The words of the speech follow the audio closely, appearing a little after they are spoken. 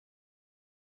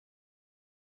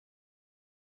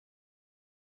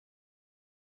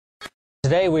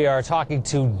Today we are talking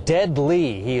to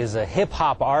Deadlee. He is a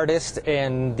hip-hop artist,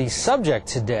 and the subject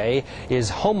today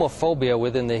is homophobia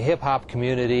within the hip-hop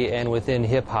community and within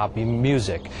hip-hop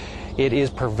music. It is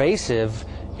pervasive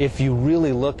if you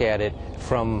really look at it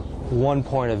from one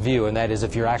point of view, and that is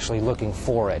if you're actually looking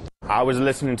for it. I was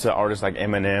listening to artists like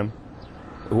Eminem,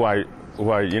 who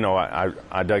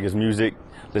I dug his music,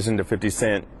 listened to 50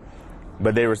 Cent,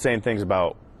 but they were saying things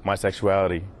about my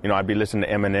sexuality. You know, I'd be listening to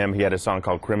Eminem. He had a song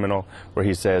called Criminal where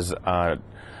he says, I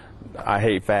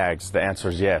hate fags. The answer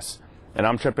is yes. And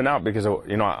I'm tripping out because,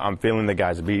 you know, I'm feeling the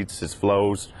guy's beats, his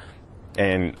flows.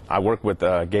 And I work with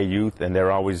gay youth, and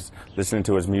they're always listening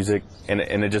to his music. And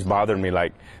it just bothered me,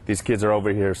 like, these kids are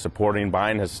over here supporting,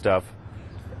 buying his stuff,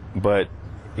 but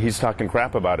he's talking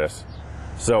crap about us.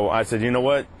 So I said, you know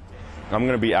what? I'm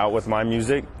going to be out with my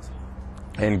music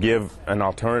and give an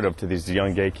alternative to these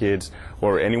young gay kids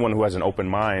or anyone who has an open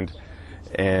mind,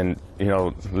 and, you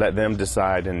know, let them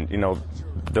decide. And, you know,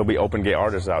 there'll be open gay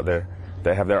artists out there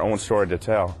that have their own story to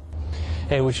tell.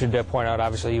 Hey, we should point out,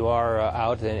 obviously, you are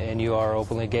out and you are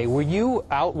openly gay. Were you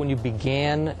out when you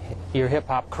began your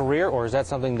hip-hop career, or is that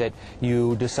something that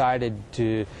you decided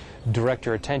to direct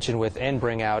your attention with and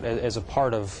bring out as the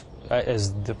part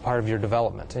of your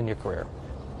development in your career?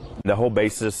 The whole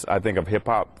basis, I think, of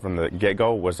hip-hop from the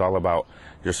get-go was all about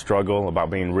your struggle, about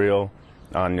being real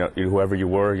on whoever you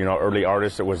were. You know, early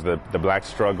artists, it was the black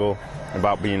struggle,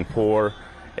 about being poor.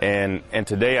 And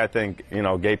today, I think, you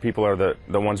know, gay people are the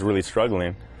ones really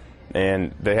struggling,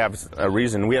 and they have a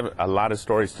reason. We have a lot of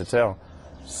stories to tell.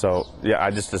 So, yeah,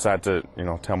 I just decided to, you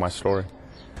know, tell my story.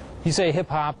 You say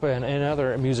hip-hop and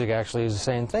other music actually is the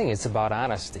same thing. It's about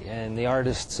honesty and the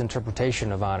artist's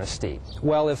interpretation of honesty.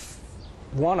 Well, if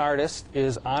one artist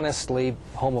is honestly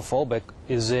homophobic,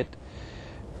 is it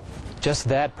just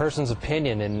that person's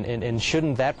opinion, and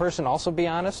shouldn't that person also be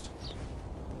honest?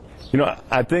 You know,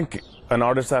 I think an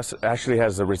artist actually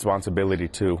has a responsibility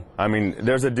too. I mean,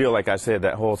 there's a deal, like I said,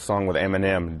 that whole song with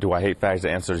Eminem, do I hate fags? The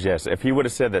answer is yes. If he would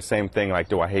have said the same thing, like,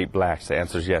 do I hate blacks? The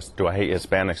answer is yes. Do I hate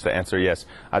Hispanics? The answer is yes.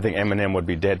 I think Eminem would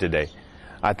be dead today.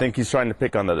 I think he's trying to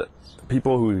pick on the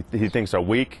people who he thinks are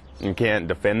weak and can't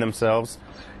defend themselves.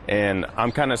 And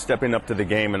I'm kind of stepping up to the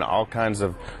game, and all kinds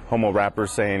of homo rappers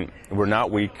saying, we're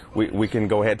not weak. We can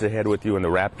go head to head with you in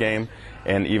the rap game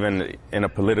and even in a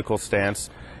political stance,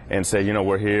 and say, you know,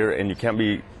 we're here and you can't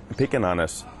be picking on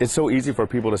us. It's so easy for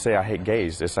people to say, I hate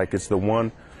gays. It's like it's the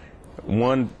one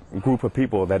group of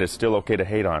people that it's still okay to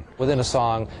hate on. Within a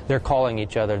song, they're calling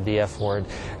each other the F word.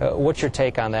 What's your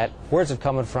take on that? Where's it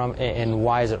coming from, and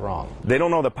why is it wrong? They don't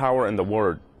know the power in the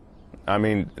word. I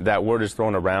mean, that word is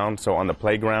thrown around. So on the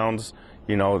playgrounds,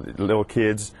 you know, little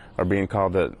kids are being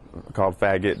called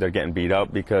faggot. They're getting beat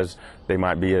up because they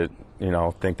might be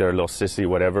think they're a little sissy,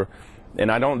 whatever.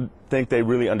 And I don't think they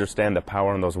really understand the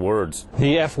power in those words.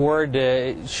 The F word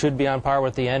should be on par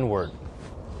with the N word.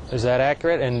 Is that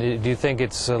accurate? And do you think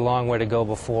it's a long way to go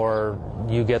before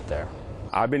you get there?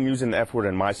 I've been using the F word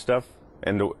in my stuff,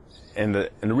 and the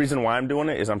reason why I'm doing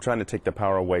it is I'm trying to take the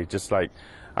power away, just like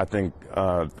I think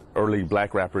early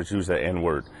black rappers use the N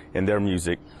word in their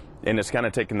music, and it's kind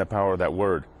of taking the power of that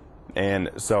word. And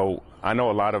so I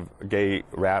know a lot of gay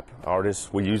rap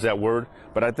artists will use that word,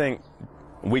 but I think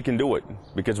we can do it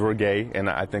because we're gay, and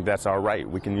I think that's our right.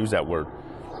 We can use that word.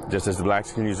 Just as the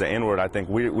blacks can use the N-word, I think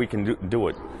we can do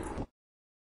it.